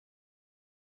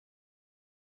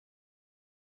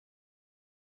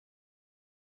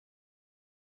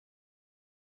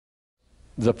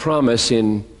the promise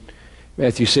in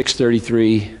Matthew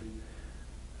 6:33,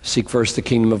 seek first the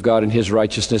kingdom of God and His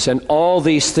righteousness, and all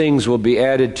these things will be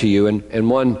added to you. And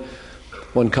one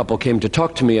couple came to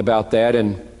talk to me about that,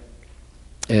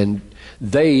 and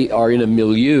they are in a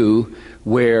milieu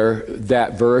where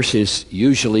that verse is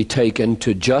usually taken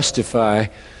to justify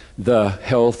the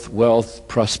health, wealth,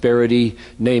 prosperity,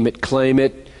 name it, claim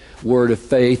it, word of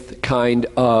faith kind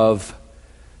of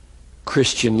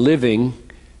Christian living,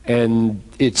 and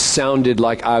it sounded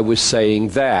like I was saying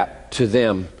that to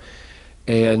them.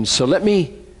 And so let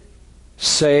me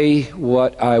say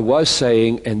what I was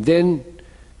saying and then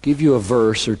give you a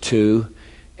verse or two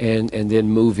and then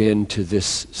move into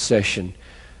this session.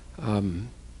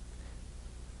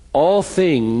 All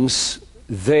things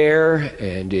there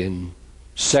and in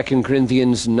 2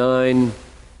 Corinthians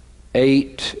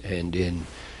 9:8 and in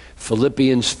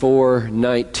Philippians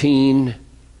 4:19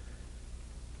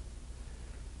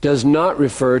 does not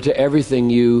refer to everything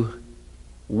you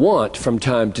want from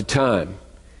time to time.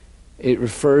 It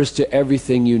refers to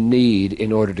everything you need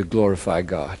in order to glorify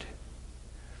God.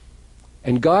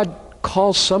 And God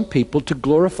calls some people to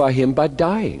glorify Him by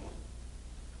dying.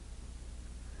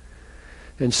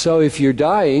 And so if you're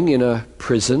dying in a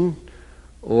prison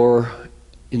or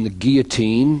in the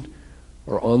guillotine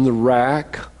or on the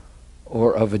rack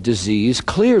or of a disease,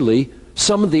 clearly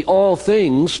some of the all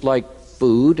things like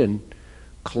food and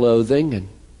clothing and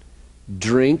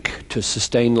drink to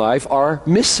sustain life are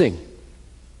missing.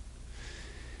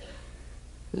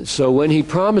 So when He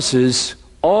promises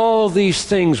all these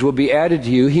things will be added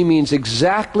to you, He means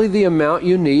exactly the amount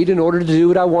you need in order to do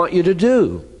what I want you to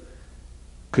do.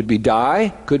 Could be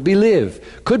die, could be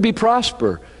live, could be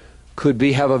prosper, could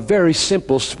be have a very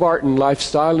simple Spartan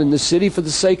lifestyle in the city for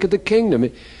the sake of the kingdom.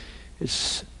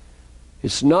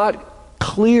 It's not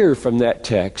clear from that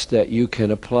text that you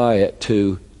can apply it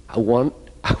to, I want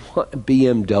a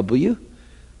BMW,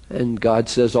 and God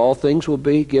says all things will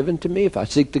be given to me if I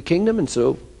seek the kingdom, and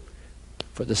so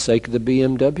for the sake of the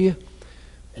BMW,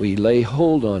 we lay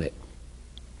hold on it.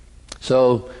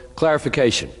 So,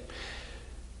 clarification.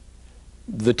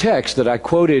 The text that I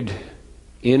quoted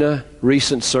in a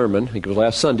recent sermon, I think it was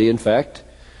last Sunday in fact,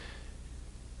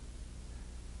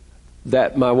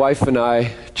 that my wife and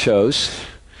I chose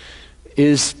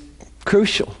is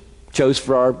crucial, chose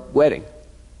for our wedding.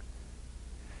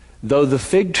 Though the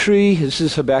fig tree, this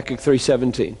is Habakkuk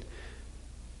 3:17,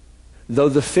 though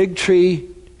the fig tree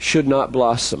should not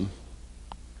blossom,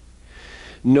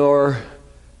 and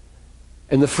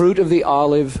the fruit of the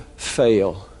olive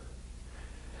fail,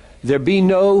 there be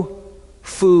no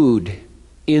food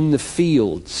in the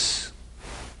fields,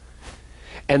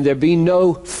 and there be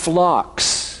no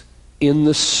flocks in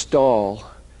the stall,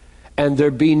 and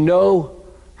there be no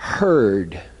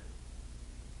herd,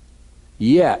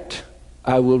 yet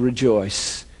I will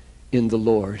rejoice in the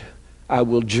Lord. I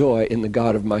will joy in the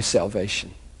God of my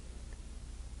salvation.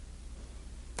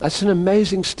 That's an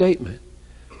amazing statement.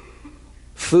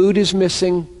 Food is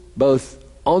missing both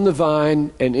on the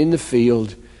vine and in the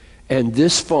field, and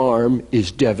this farm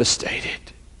is devastated.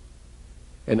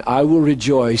 And I will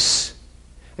rejoice.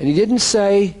 And He didn't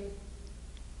say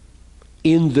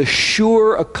in the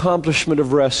sure accomplishment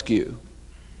of rescue.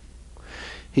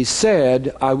 He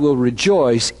said, I will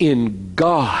rejoice in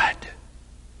God,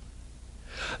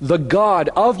 the God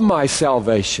of my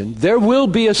salvation. There will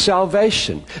be a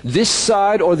salvation. This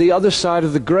side or the other side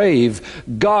of the grave,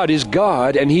 God is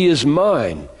God and He is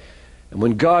mine. And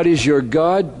when God is your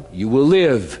God, you will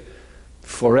live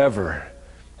forever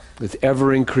with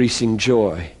ever-increasing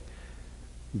joy,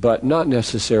 but not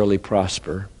necessarily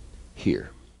prosper here.